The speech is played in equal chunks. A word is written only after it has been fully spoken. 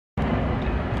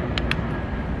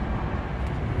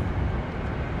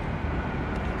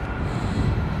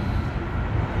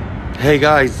Hey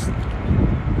guys,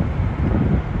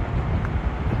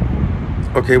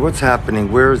 okay, what's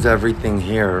happening? Where is everything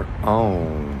here? Oh,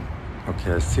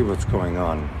 okay, I see what's going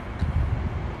on.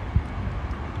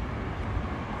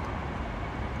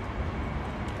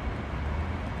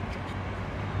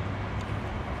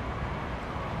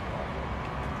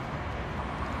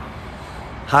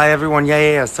 Hi everyone,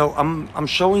 yeah. So I'm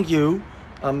showing you,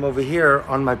 I'm over here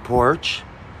on my porch,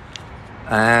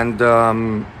 and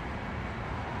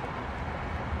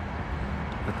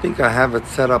I think I have it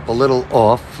set up a little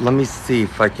off. Let me see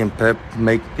if I can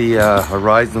make the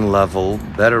horizon level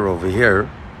better over here.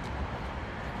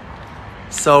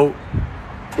 So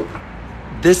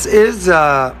this is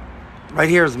right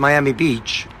here is Miami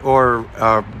Beach or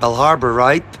Bell Harbor,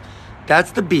 right?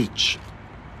 That's the beach,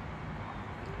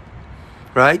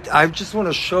 right? I just want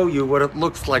to show you what it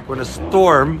looks like when a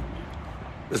storm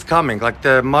is coming, like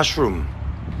the mushroom.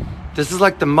 This is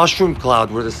like the mushroom cloud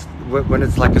when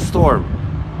it's like a storm.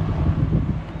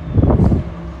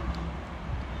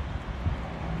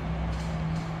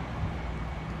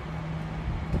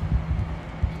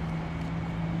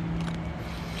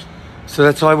 So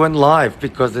that's why I went live,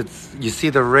 because you see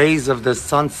the rays of the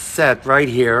sunset right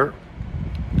here.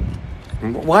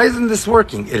 Why isn't this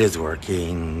working? It is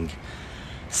working.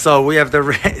 So we have the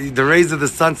rays of the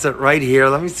sunset right here.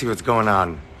 Let me see what's going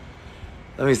on.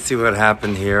 Let me see what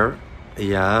happened here.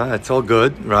 Yeah, it's all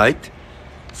good, right?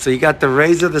 So you got the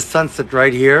rays of the sunset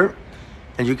right here,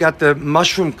 and you got the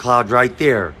mushroom cloud right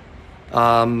there.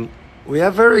 We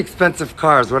have very expensive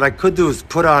cars. What I could do is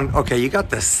put on, okay, you got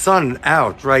the sun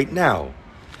out right now.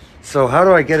 So how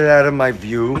do I get it out of my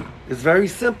view? It's very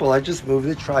simple. I just move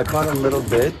the tripod a little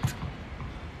bit.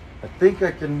 I think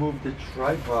I can move the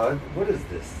tripod. What is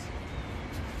this?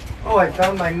 Oh, I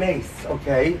found my mace.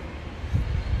 Okay.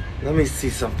 Let me see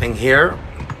something here.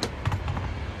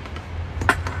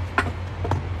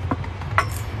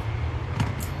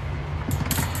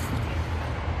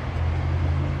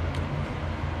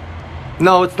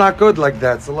 No, it's not good like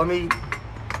that. So let me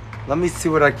see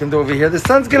what I can do over here. The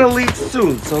sun's gonna leave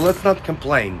soon, so let's not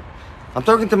complain. I'm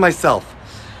talking to myself.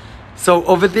 So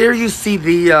over there you see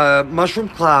the mushroom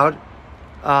cloud.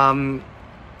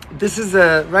 This is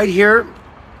right here,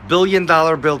 $1 billion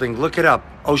building. Look it up,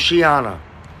 Oceana.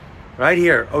 Right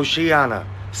here, Oceana.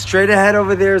 Straight ahead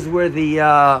over there is where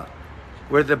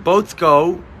the boats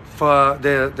go for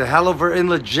the Hanover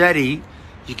Inlet Jetty.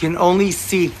 You can only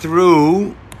see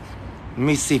through. Let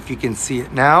me see if you can see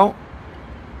it now.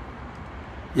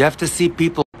 You have to see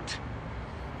people.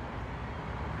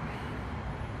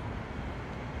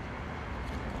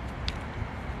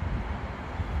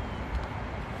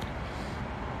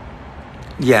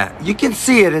 Yeah, you can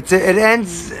see it. It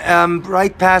ends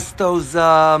right past those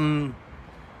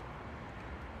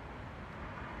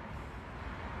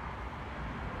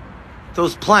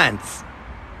plants.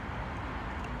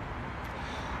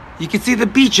 You can see the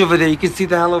beach over there. You can see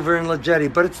the Hanover Inlet Jetty,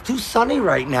 but it's too sunny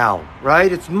right now,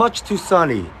 right? It's much too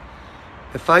sunny.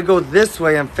 If I go this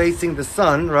way, I'm facing the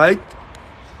sun, right?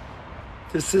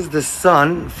 This is the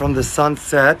sun from the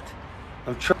sunset.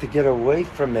 I'm trying to get away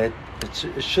from it.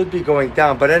 It should be going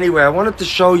down. But anyway, I wanted to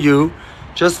show you,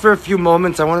 just for a few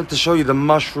moments, I wanted to show you the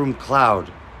mushroom cloud.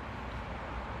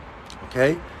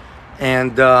 Okay?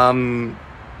 And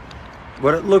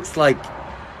what it looks like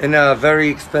in a very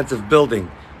expensive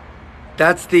building.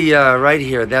 That's the, right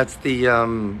here, that's the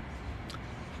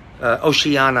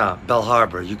Oceana Bell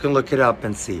Harbor. You can look it up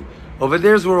and see. Over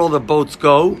there's where all the boats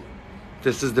go.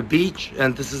 This is the beach,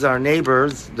 and this is our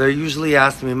neighbors. They usually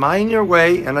ask me, mind your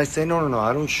way? And I say, no,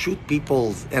 I don't shoot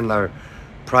people in their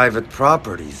private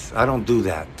properties. I don't do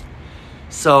that.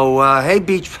 So, hey,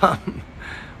 beach bum,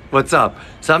 what's up?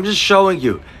 So I'm just showing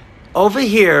you. Over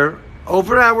here,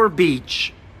 over our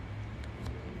beach,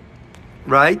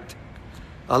 right?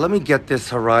 Let me get this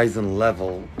horizon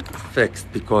level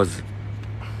fixed, because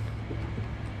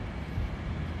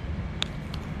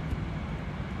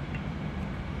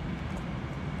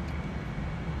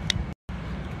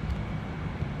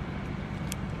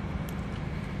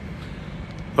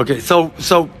okay, so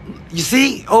you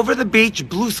see over the beach,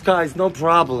 blue skies, no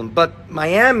problem. But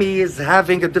Miami is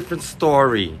having a different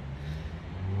story.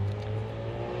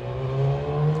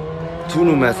 2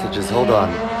 new messages, hold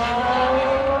on.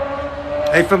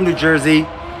 Hey, from New Jersey.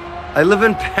 I live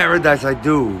in paradise, I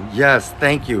do. Yes,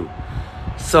 thank you.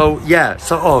 So, yeah,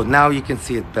 oh, now you can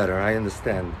see it better. I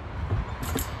understand.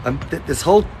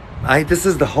 This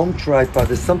is the home tripod.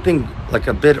 There's something like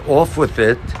a bit off with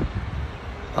it.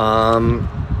 Oh,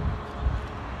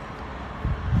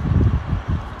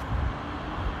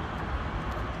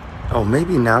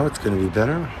 maybe now it's going to be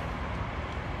better.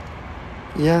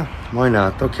 Yeah, why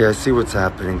not? Okay, I see what's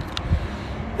happening.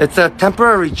 It's a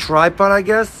temporary tripod, I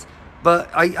guess.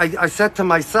 But I said to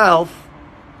myself,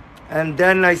 and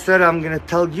then I said, I'm going to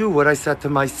tell you what I said to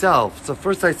myself. So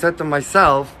first I said to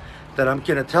myself that I'm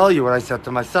going to tell you what I said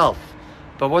to myself.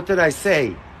 But what did I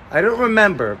say? I don't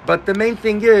remember. But the main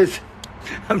thing is,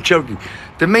 I'm joking.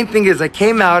 The main thing is I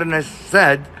came out and I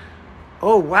said,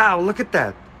 oh, wow, look at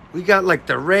that. We got like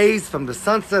the rays from the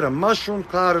sunset, a mushroom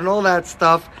cloud and all that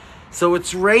stuff. So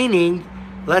it's raining,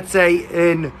 let's say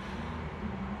in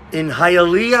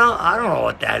Hialeah. I don't know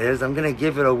what that is. I'm going to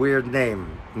give it a weird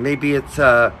name. Maybe it's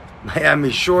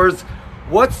Miami Shores.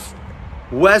 What's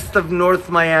west of North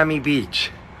Miami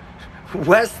Beach?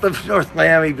 West of North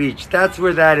Miami Beach. That's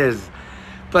where that is.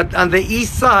 But on the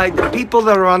east side, the people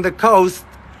that are on the coast,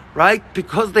 right,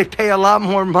 because they pay a lot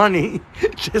more money,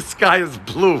 the sky is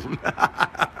blue.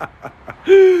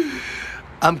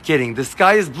 I'm kidding. The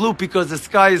sky is blue because the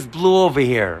sky is blue over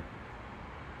here.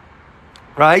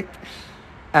 Right?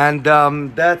 And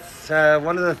that's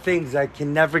one of the things I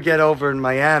can never get over in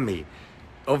Miami.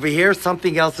 Over here,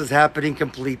 something else is happening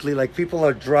completely. Like people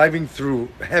are driving through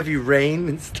heavy rain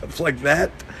and stuff like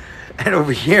that. And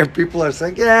over here, people are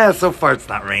saying, yeah, so far it's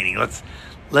not raining. Let's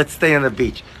stay on the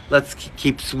beach. Let's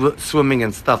keep swimming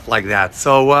and stuff like that.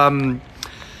 So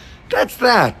that's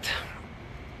that.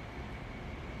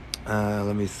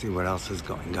 Let me see what else is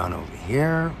going on over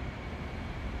here.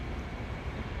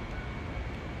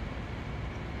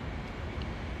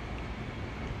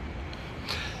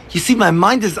 You see, my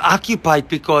mind is occupied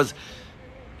because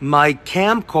my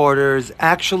camcorder is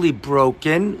actually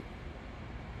broken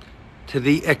to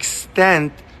the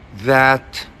extent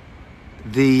that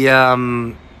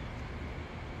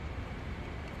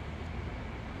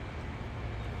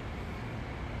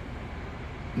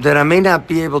that I may not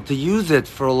be able to use it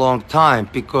for a long time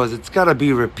because it's got to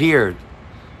be repaired.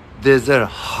 There's a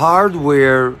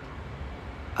hardware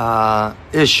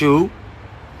issue,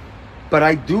 but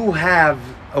I do have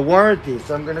a warranty.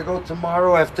 So I'm going to go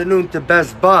tomorrow afternoon to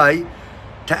Best Buy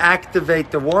to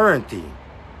activate the warranty.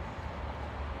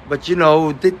 But you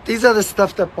know, these are the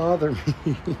stuff that bother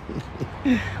me.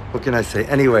 What can I say?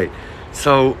 Anyway,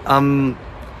 so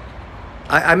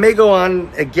I may go on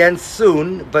again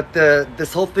soon, but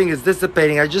this whole thing is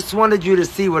dissipating. I just wanted you to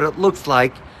see what it looks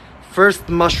like. First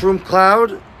mushroom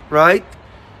cloud, right?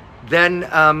 Then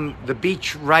the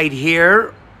beach right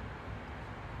here.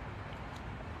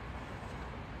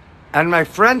 And my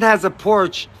friend has a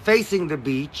porch facing the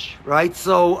beach, right?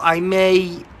 So I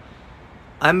may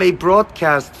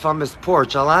broadcast from his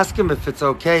porch. I'll ask him if it's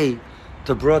okay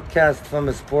to broadcast from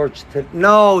his porch.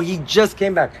 No, he just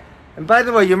came back. And by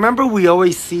the way, you remember we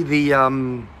always see this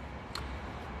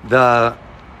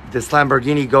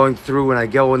Lamborghini going through when I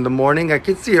go in the morning? I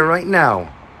can see it right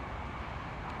now.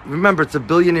 Remember, it's a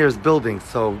billionaire's building,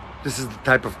 so this is the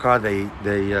type of car they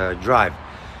drive.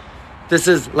 This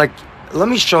is like, let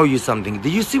me show you something. Do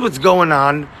you see what's going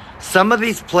on? Some of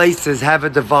these places have a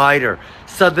divider.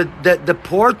 So the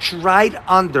porch right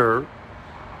under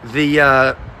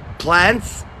the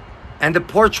plants and the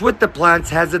porch with the plants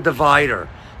has a divider.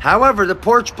 However, the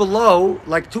porch below,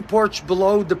 like two porch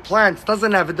below the plants,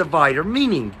 doesn't have a divider.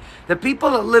 Meaning, the people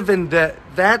that live in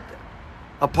that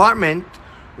apartment,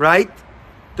 right?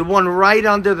 The one right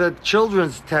under the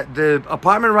the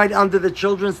apartment right under the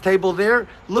children's table there.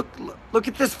 Look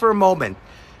at this for a moment.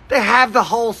 They have the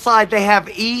whole side. They have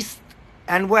east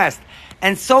and west.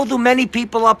 And so do many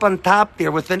people up on top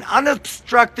there with an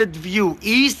unobstructed view.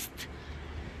 East,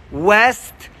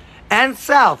 west, and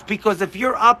south. Because if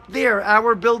you're up there,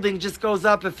 our building just goes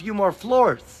up a few more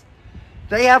floors.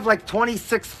 They have like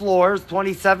 26 floors,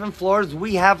 27 floors.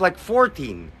 We have like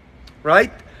 14,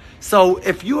 right? So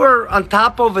if you are on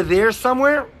top over there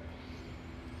somewhere,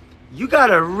 you got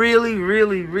a really,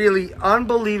 really, really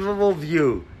unbelievable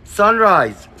view.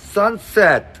 Sunrise,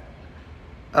 sunset,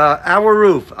 our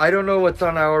roof. I don't know what's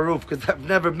on our roof because I've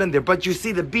never been there. But you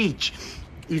see the beach.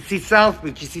 You see South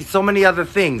Beach. You see so many other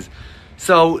things.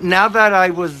 So now that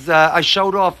I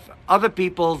showed off other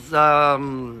people's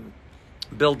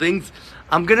buildings,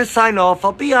 I'm going to sign off.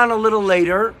 I'll be on a little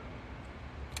later.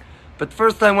 But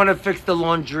first I want to fix the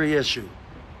laundry issue.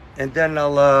 And then I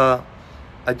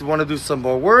want to do some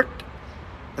more work.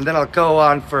 And then I'll go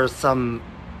on for some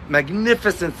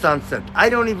magnificent sunset. I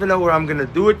don't even know where I'm going to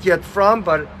do it yet from,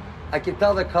 but I can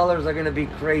tell the colors are going to be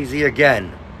crazy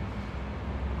again.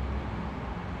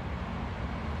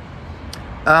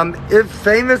 If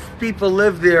famous people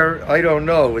live there, I don't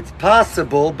know. It's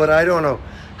possible, but I don't know.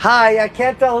 Hi, I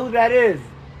can't tell who that is.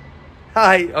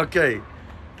 Hi, okay.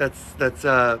 That's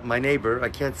my neighbor. I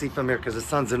can't see from here because the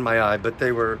sun's in my eye, but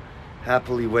they were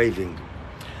happily waving.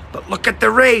 But look at the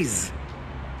rays.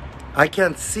 I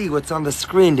can't see what's on the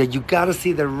screen. You gotta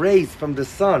see the rays from the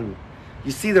sun.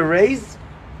 You see the rays?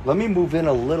 Let me move in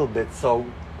a little bit. So,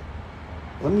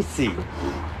 let me see.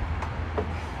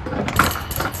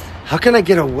 How can I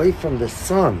get away from the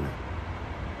sun?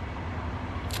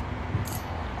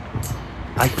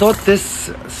 I thought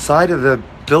this side of the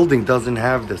building doesn't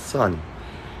have the sun.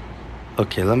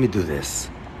 Okay, let me do this.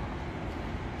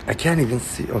 I can't even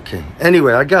see. Okay.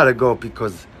 Anyway, I gotta go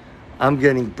because I'm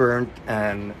getting burnt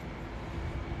and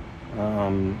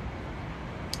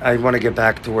I want to get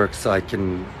back to work so I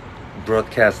can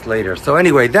broadcast later. So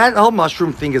anyway, that whole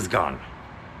mushroom thing is gone.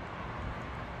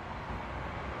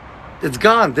 It's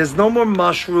gone. There's no more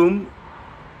mushroom.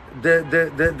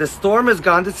 The storm is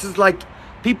gone. This is like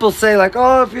people say like,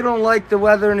 oh, if you don't like the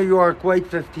weather in New York, wait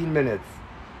 15 minutes.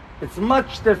 It's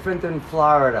much different in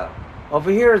Florida.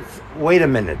 Over here, it's wait a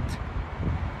minute.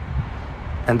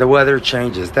 And the weather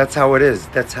changes. That's how it is.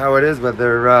 That's how it is,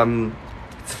 whether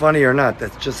it's funny or not.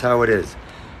 That's just how it is.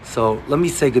 So let me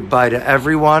say goodbye to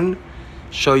everyone.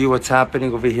 Show you what's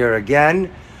happening over here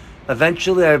again.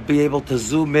 Eventually, I'll be able to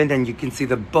zoom in and you can see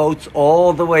the boats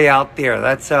all the way out there.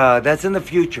 That's in the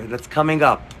future. That's coming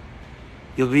up.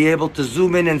 You'll be able to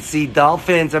zoom in and see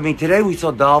dolphins. I mean, today we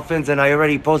saw dolphins and I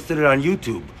already posted it on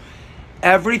YouTube.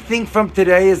 Everything from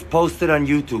today is posted on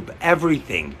YouTube.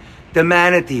 Everything. The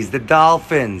manatees, the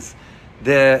dolphins,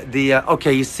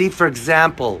 okay, you see, for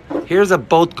example, here's a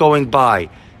boat going by.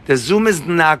 The zoom is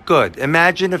not good.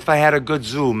 Imagine if I had a good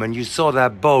zoom and you saw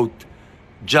that boat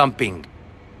jumping.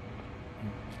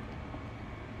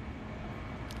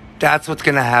 That's what's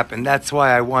going to happen. That's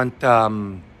why I want,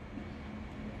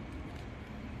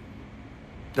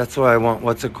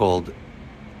 what's it called?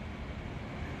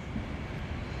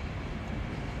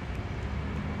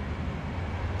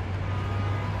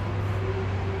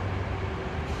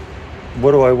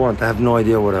 What do I want? I have no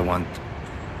idea what I want.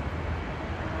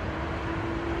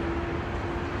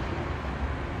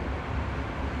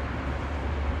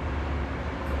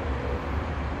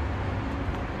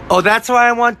 Oh, that's why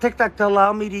I want TikTok to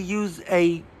allow me to use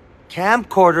a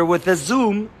camcorder with a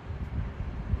zoom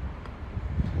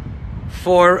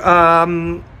for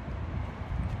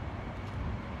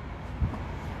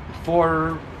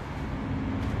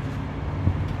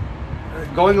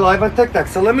going live on TikTok.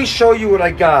 So let me show you what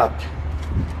I got.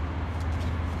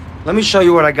 Let me show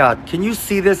you what I got. Can you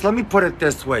see this? Let me put it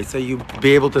this way so you'll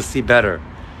be able to see better.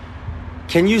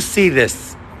 Can you see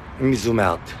this? Let me zoom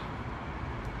out.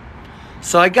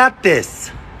 So I got this.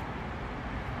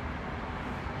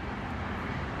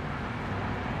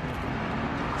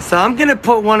 So I'm going to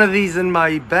put one of these in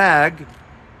my bag,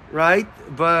 right?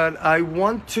 But I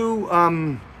want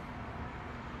to,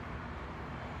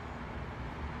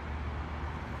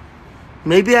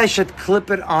 maybe I should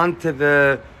clip it onto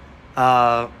the,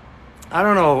 I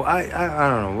don't know. I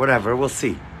don't know. Whatever. We'll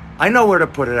see. I know where to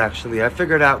put it, actually. I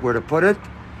figured out where to put it.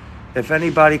 If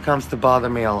anybody comes to bother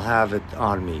me, I'll have it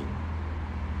on me.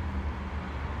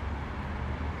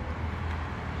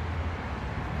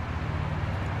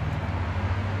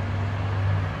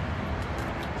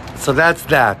 So that's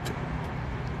that.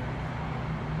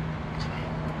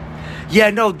 Yeah,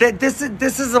 no, this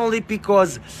is only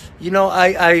because, you know,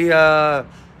 I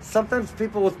sometimes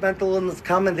people with mental illness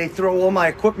come and they throw all my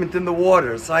equipment in the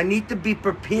water. So I need to be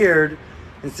prepared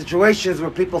in situations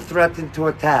where people threaten to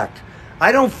attack.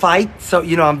 I don't fight, so,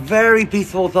 you know, I'm very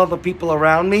peaceful with other people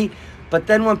around me. But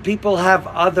then when people have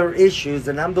other issues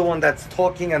and I'm the one that's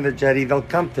talking on the jetty, they'll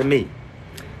come to me.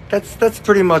 That's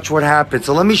pretty much what happened.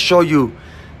 So let me show you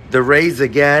the rays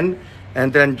again,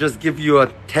 and then just give you a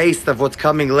taste of what's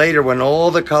coming later when all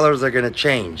the colors are going to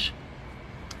change.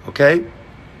 Okay?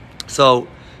 So,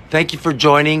 thank you for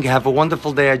joining. Have a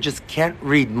wonderful day. I just can't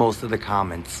read most of the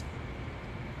comments.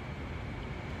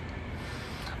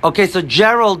 Okay, so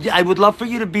Gerald, I would love for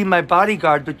you to be my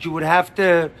bodyguard, but you would have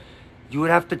to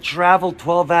travel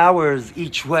 12 hours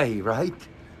each way, right?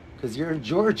 Because you're in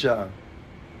Georgia.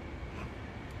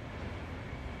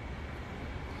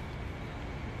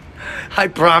 I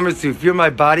promise you, if you're my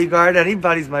bodyguard,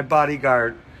 anybody's my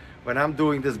bodyguard when I'm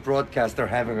doing this broadcast, they're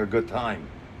having a good time.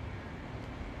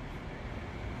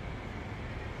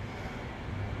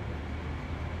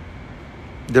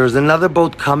 There's another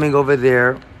boat coming over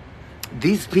there.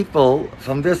 These people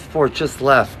from this port just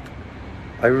left.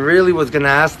 I really was going to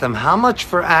ask them how much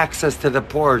for access to the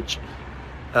porch,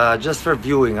 just for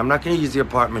viewing. I'm not going to use the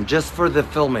apartment, just for the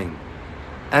filming.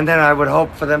 And then I would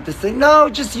hope for them to say, no,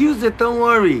 just use it, don't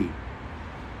worry.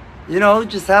 You know,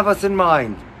 just have us in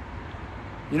mind.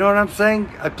 You know what I'm saying?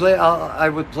 I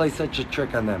would play such a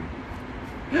trick on them.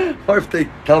 Or if they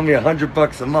tell me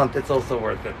 $100 a month, it's also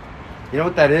worth it. You know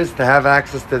what that is? To have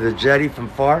access to the jetty from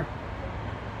far.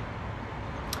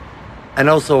 And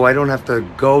also, I don't have to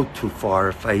go too far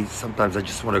if sometimes I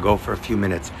just want to go for a few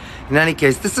minutes. In any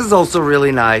case, this is also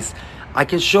really nice. I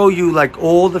can show you like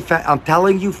all the, I'm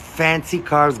telling you, fancy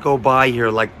cars go by here,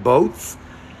 like boats.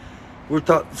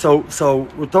 So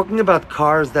we're talking about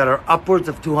cars that are upwards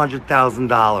of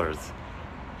 $200,000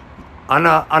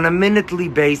 on a minutely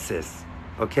basis,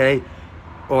 okay,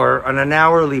 or on an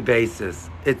hourly basis.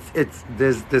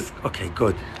 There's this. Okay,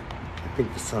 good. I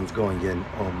think the sun's going in.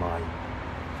 Oh my!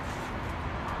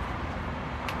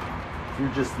 If you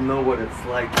just know what it's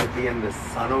like to be in the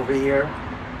sun over here,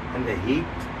 and the heat.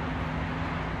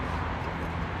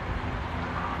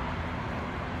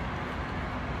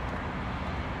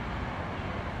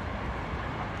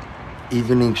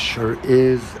 Evening sure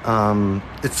is.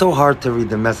 It's so hard to read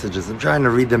the messages. I'm trying to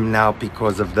read them now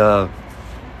because of it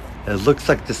looks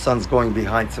like the sun's going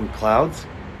behind some clouds.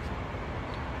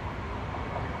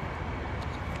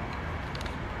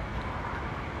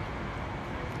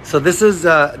 So this is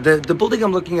the building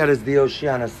I'm looking at is the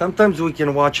Oceana. Sometimes we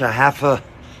can watch a half of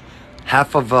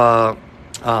a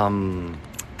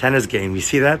tennis game. You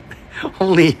see that?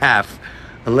 Only half.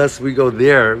 Unless we go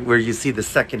there where you see the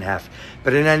second half.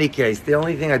 But in any case, the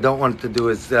only thing I don't want to do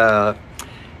is to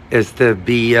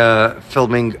be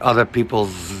filming other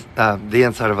people's, the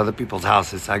inside of other people's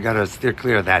houses. I gotta steer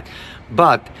clear of that.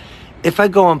 But if I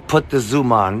go and put the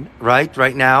zoom on,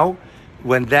 right now,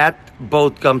 when that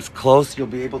boat comes close, you'll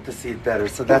be able to see it better.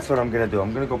 So that's what I'm gonna do.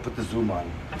 I'm gonna go put the zoom on.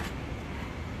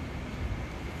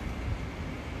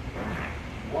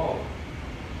 Whoa.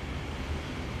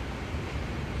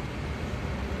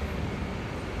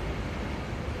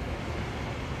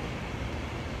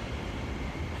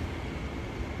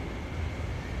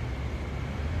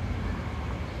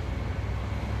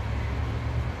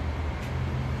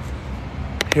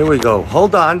 Here we go.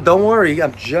 Hold on. Don't worry.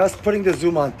 I'm just putting the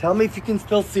zoom on. Tell me if you can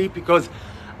still see, because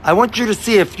I want you to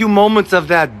see a few moments of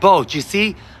that boat. You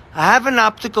see, I have an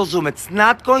optical zoom. It's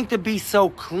not going to be so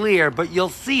clear, but you'll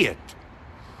see it.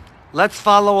 Let's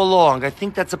follow along. I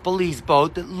think that's a police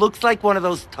boat. It looks like one of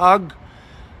those tug,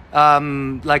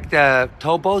 like the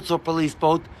towboats or police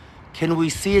boat. Can we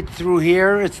see it through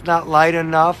here? It's not light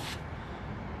enough.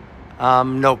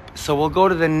 Nope. So we'll go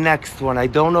to the next one. I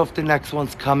don't know if the next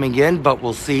one's coming in, but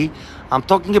we'll see. I'm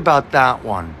talking about that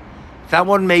one. That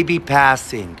one may be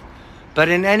passing. But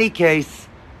in any case,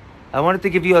 I wanted to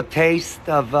give you a taste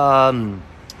of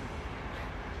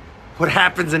what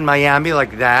happens in Miami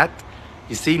like that.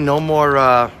 You see, no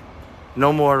more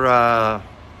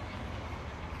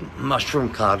mushroom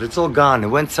cloud. It's all gone. It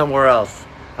went somewhere else.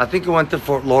 I think it went to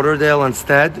Fort Lauderdale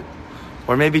instead,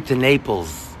 or maybe to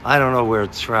Naples. I don't know where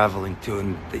it's traveling to,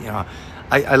 and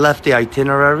I left the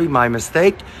itinerary, my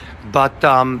mistake. But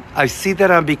I see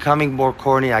that I'm becoming more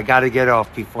corny. I got to get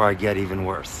off before I get even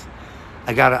worse.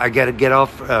 I gotta get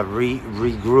off,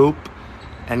 regroup,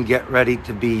 and get ready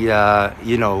to be,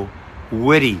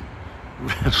 witty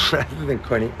rather than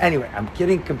corny. Anyway, I'm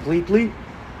kidding completely.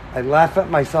 I laugh at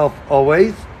myself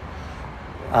always.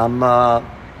 I'm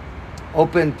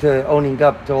open to owning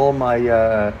up to all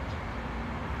my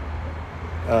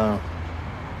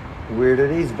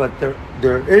weirdities, but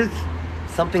there is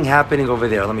something happening over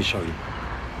there. Let me show you.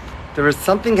 There is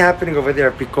something happening over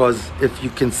there, because if you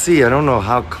can see, I don't know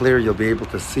how clear you'll be able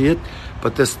to see it,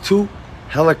 but there's two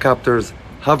helicopters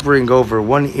hovering over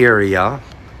one area.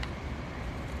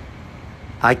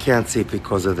 I can't see it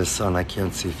because of the sun. I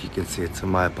can't see if you can see it, so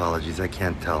my apologies. I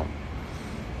can't tell.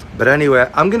 But anyway,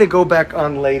 I'm going to go back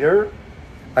on later.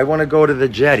 I want to go to the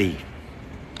jetty.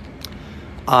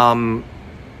 I'm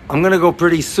going to go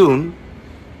pretty soon,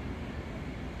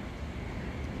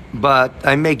 but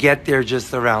I may get there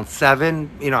just around 7,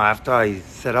 after I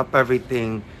set up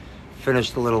everything,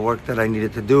 finish the little work that I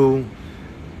needed to do.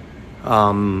 But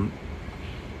I'm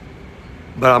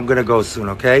going to go soon,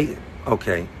 okay?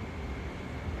 Okay.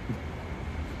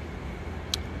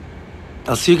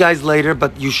 I'll see you guys later,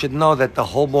 but you should know that the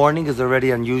whole morning is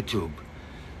already on YouTube.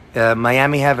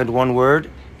 Miami Haven't One Word,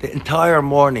 the entire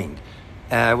morning.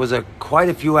 It was quite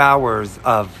a few hours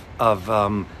of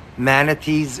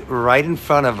manatees right in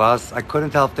front of us. I couldn't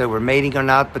tell if they were mating or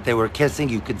not, but they were kissing.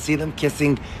 You could see them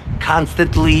kissing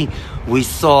constantly. We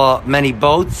saw many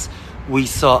boats. We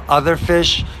saw other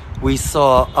fish. We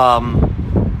saw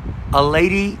a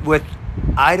lady with,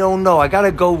 I don't know, I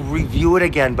gotta go review it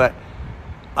again, but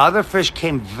other fish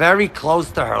came very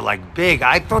close to her, like big.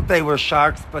 I thought they were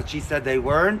sharks, but she said they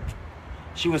weren't.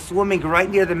 She was swimming right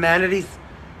near the manatees.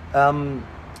 And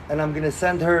I'm going to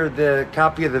send her the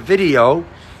copy of the video.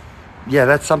 Yeah,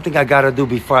 that's something I gotta do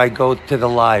before I go to the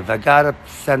live. I gotta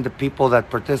send the people that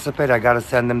participate, I gotta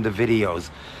send them the videos.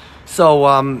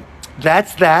 So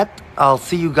that's that. I'll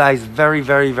see you guys very,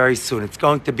 very, very soon. It's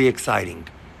going to be exciting.